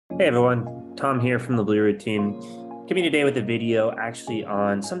Hey everyone, Tom here from the Bluroot team. Coming today with a video actually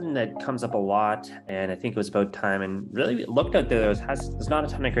on something that comes up a lot, and I think it was about time, and really looked out there, there's not a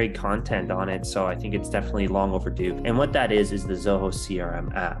ton of great content on it, so I think it's definitely long overdue. And what that is the Zoho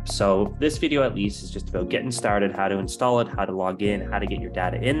CRM app. So this video at least is just about getting started, how to install it, how to log in, how to get your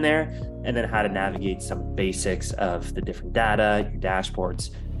data in there, and then how to navigate some basics of the different data, your dashboards,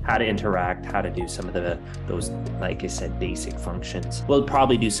 how to interact, how to do some of those, like I said, basic functions. We'll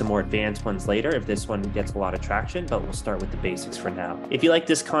probably do some more advanced ones later if this one gets a lot of traction, but we'll start with the basics for now. If you like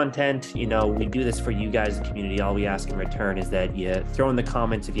this content, we do this for you guys, the community. All we ask in return is that you throw in the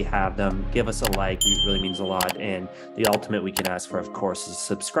comments if you have them, give us a like, it really means a lot. And the ultimate we can ask for, of course, is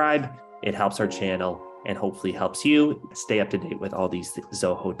subscribe. It helps our channel and hopefully helps you stay up to date with all these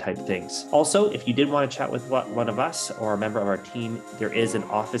Zoho type things. Also, if you did want to chat with one of us or a member of our team, there is an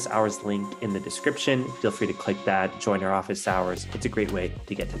office hours link in the description. Feel free to click that, join our office hours. It's a great way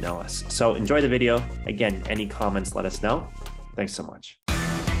to get to know us. So enjoy the video. Again, any comments, let us know. Thanks so much.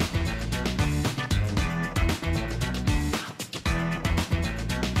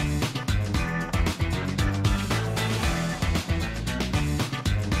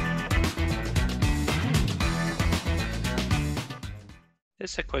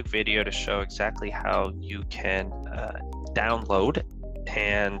 This is a quick video to show exactly how you can download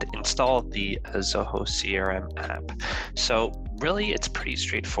and install the Zoho CRM app. So really, it's pretty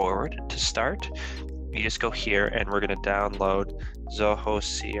straightforward to start. You just go here and we're going to download Zoho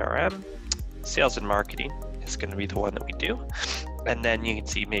CRM. Sales and marketing is going to be the one that we do. And then you can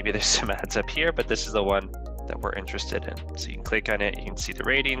see maybe there's some ads up here, but this is the one that we're interested in. So you can click on it, you can see the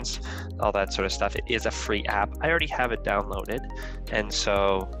ratings, all that sort of stuff. It is a free app. I already have it downloaded, and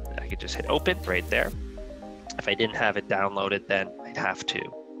so I could just hit open right there. If I didn't have it downloaded, then I'd have to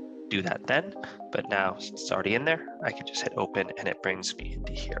do that then, but now since it's already in there, I can just hit open and it brings me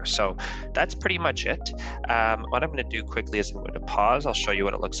into here. So that's pretty much it. What I'm going to do quickly is I'm going to pause. I'll show you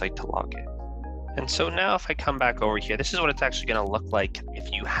what it looks like to log in. And so now if I come back over here, this is what it's actually going to look like if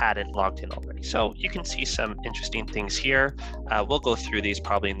you hadn't logged in already. So you can see some interesting things here. We'll go through these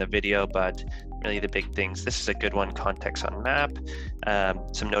probably in the video, but really the big things, this is a good one, context on map,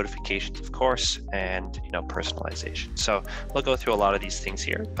 some notifications, of course, and personalization. So we'll go through a lot of these things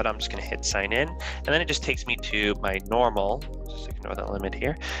here, but I'm just going to hit sign in, and then it just takes me to my normal, just ignore the limit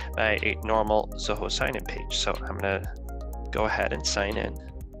here, my normal Zoho sign-in page. So I'm going to go ahead and sign in.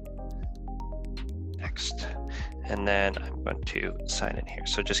 Next, and then I'm going to sign in here.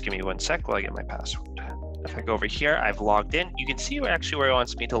 So just give me 1 sec while I get my password. If I go over here, I've logged in. You can see actually where it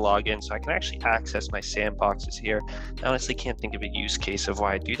wants me to log in, so I can actually access my sandboxes here. I honestly can't think of a use case of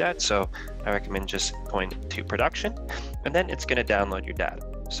why I do that, so I recommend just going to production, and then it's going to download your data.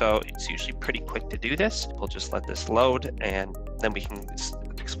 So it's usually pretty quick to do this. We'll just let this load, and then we can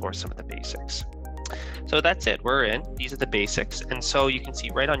explore some of the basics. So that's it, we're in. These are the basics. And so you can see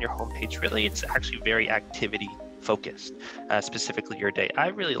right on your homepage, really, it's actually very activity focused, specifically your day. I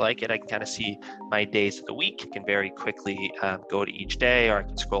really like it. I can kind of see my days of the week. I can very quickly go to each day, or I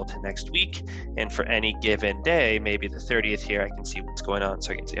can scroll to next week. And for any given day, maybe the 30th here, I can see what's going on.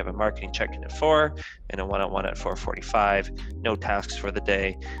 So I can see I have a marketing check-in at 4 and a one-on-one at 4:45, no tasks for the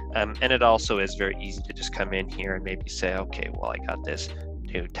day. And it also is very easy to just come in here and maybe say, okay, well, I got this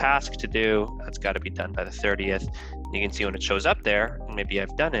new task to do. That's got to be done by the 30th. And you can see when it shows up there, and maybe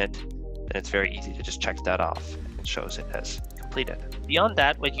I've done it, then it's very easy to just check that off. It shows it as completed. Beyond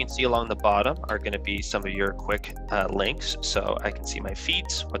that, what you can see along the bottom are going to be some of your quick links. So I can see my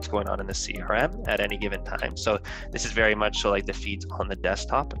feeds, what's going on in the CRM at any given time. So this is very much so like the feeds on the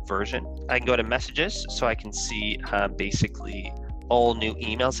desktop version. I can go to messages, so I can see basically all new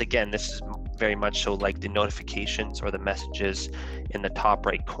emails. Again, this is very much so like the notifications or the messages in the top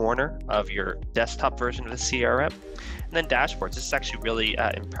right corner of your desktop version of the CRM. And then dashboards, this is actually really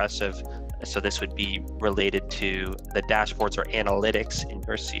impressive. So this would be related to the dashboards or analytics in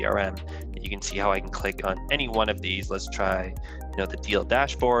your CRM. You can see how I can click on any one of these. Let's try the deal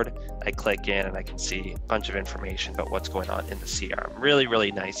dashboard. I click in and I can see a bunch of information about what's going on in the CRM. Really,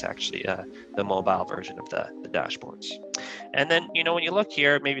 really nice, actually, the mobile version of the dashboards. And then, when you look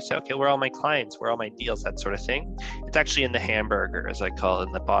here, maybe say, okay, where are all my clients? Where are all my deals? That sort of thing. It's actually in the hamburger, as I call it,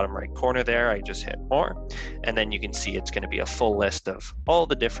 in the bottom right corner there. I just hit more. And then you can see it's going to be a full list of all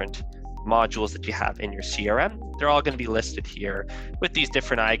the different modules that you have in your CRM. They're all going to be listed here with these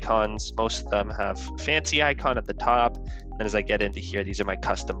different icons. Most of them have a fancy icon at the top. And as I get into here, these are my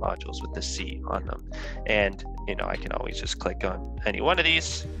custom modules with the C on them. And, I can always just click on any one of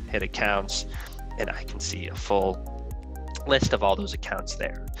these, hit accounts, and I can see a full list of all those accounts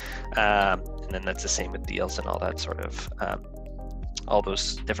there. And then that's the same with deals and all that sort of all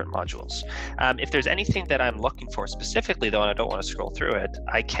those different modules. If there's anything that I'm looking for specifically though, and I don't want to scroll through it,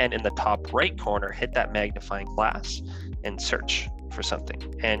 I can in the top right corner, hit that magnifying glass and search for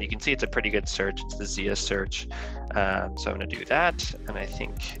something. And you can see it's a pretty good search. It's the Zia search. So I'm going to do that. And I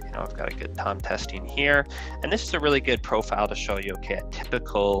think, you know, I've got a good Tom testing here. And this is a really good profile to show you, okay, a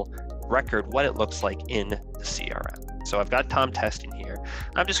typical record, what it looks like in the CRM. So I've got Tom testing here.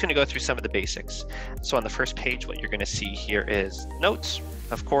 I'm just going to go through some of the basics. So on the first page, what you're going to see here is notes,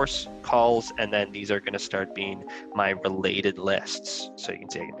 of course, calls, and then these are going to start being my related lists. So you can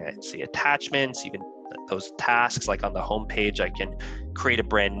see, I can see attachments, even those tasks, like on the home page, I can create a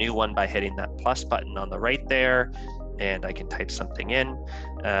brand new one by hitting that plus button on the right there, and I can type something in.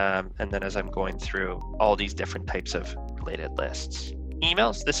 And then as I'm going through all these different types of related lists.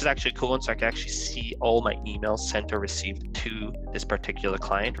 Emails, this is actually a cool one, so I can actually see all my emails sent or received to this particular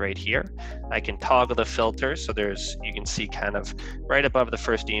client right here. I can toggle the filters, so you can see kind of right above the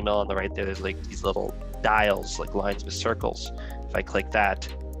first email on the right there, there's like these little dials, like lines with circles. If I click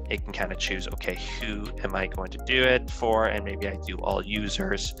that, it can kind of choose, okay, who am I going to do it for? And maybe I do all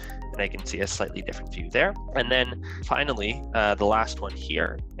users, and I can see a slightly different view there. And then finally, the last one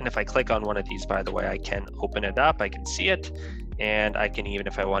here. And if I click on one of these, by the way, I can open it up, I can see it. And I can even,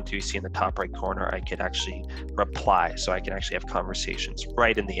 if I want to, see in the top right corner, I could actually reply. So I can actually have conversations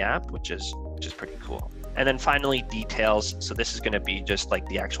right in the app, which is pretty cool. And then finally, details. So this is going to be just like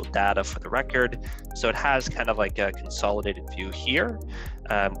the actual data for the record. So it has kind of like a consolidated view here,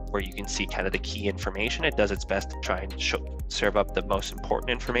 where you can see kind of the key information. It does its best to try and serve up the most important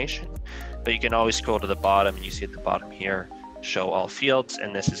information. But you can always scroll to the bottom, and you see at the bottom here, show all fields.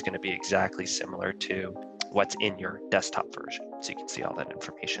 And this is going to be exactly similar to what's in your desktop version. So you can see all that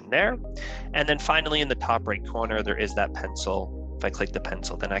information there. And then finally, in the top right corner, there is that pencil. If I click the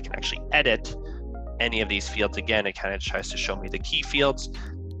pencil, then I can actually edit any of these fields. Again, it kind of tries to show me the key fields,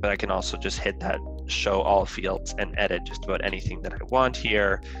 but I can also just hit that show all fields and edit just about anything that I want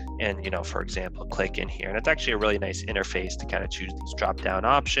here. And, you know, for example, click in here. And it's actually a really nice interface to kind of choose these drop-down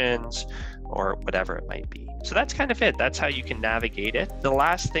options or whatever it might be. So that's kind of it. That's how you can navigate it. The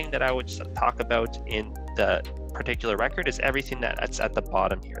last thing that I would talk about in the particular record is everything that's at the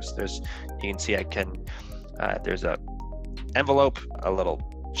bottom here. So you can see there's a envelope, a little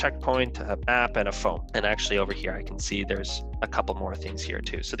checkpoint, a map, and a phone. And actually over here, I can see there's a couple more things here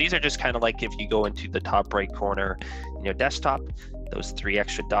too. So these are just kind of like if you go into the top right corner in your desktop, those 3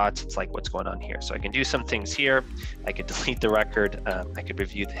 extra dots, it's like what's going on here. So I can do some things here. I could delete the record. I could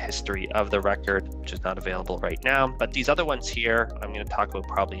review the history of the record, which is not available right now. But these other ones here, I'm going to talk about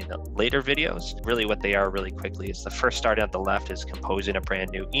probably in the later videos. Really what they are really quickly is the first starting at the left is composing a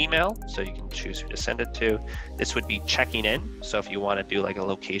brand new email. So you can choose who to send it to. This would be checking in. So if you want to do like a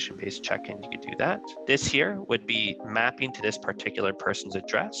location-based check-in, you could do that. This here would be mapping to this particular person's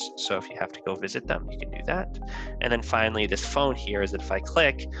address. So if you have to go visit them, you can do that. And then finally, this phone here is that if I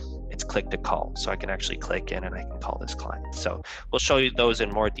click, it's click to call. So I can actually click in and I can call this client. So we'll show you those in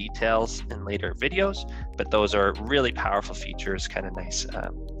more details in later videos, but those are really powerful features, kind of nice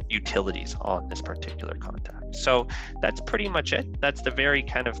utilities on this particular contact. So that's pretty much it. That's the very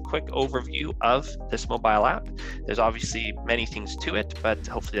kind of quick overview of this mobile app. There's obviously many things to it, but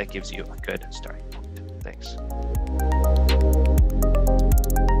hopefully that gives you a good starting point. Thanks.